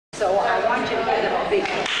So I want you to give them a big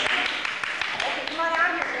hand. Okay, come on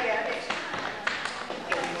out here, kids.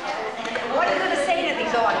 What are you going to say to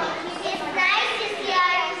these audience? It's nice to see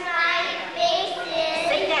our smiling faces.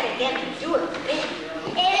 Say that again. Do it big.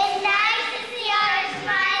 It's nice to see our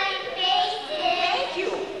smiling faces. Thank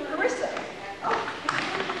you, Carissa.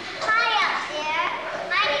 Hi out there.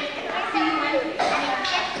 My name is Carissa, and I'm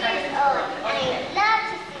 6 years old. And I love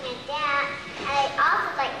to sing and dance. And I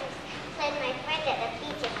also like to play with my friend at the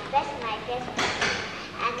beach and my best friend.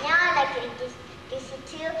 And now I'd like to introduce you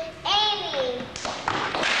to Amy.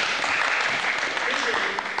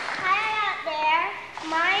 Hi out there.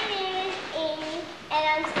 My name is Amy, and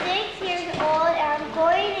I'm 6 years old, and I'm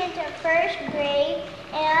going into 1st grade.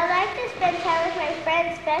 And I like to spend time with my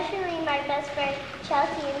friends, especially my best friend,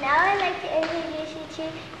 Chelsea. And now I'd like to introduce you to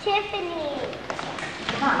Tiffany.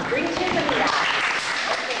 Come on, bring Tiffany out.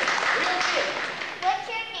 Okay, real quick. What's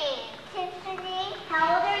your name? Tiffany. How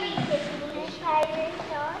old are you, Tiffany? 5 years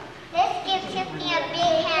old. Let's give Tiffany a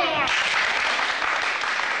big hand.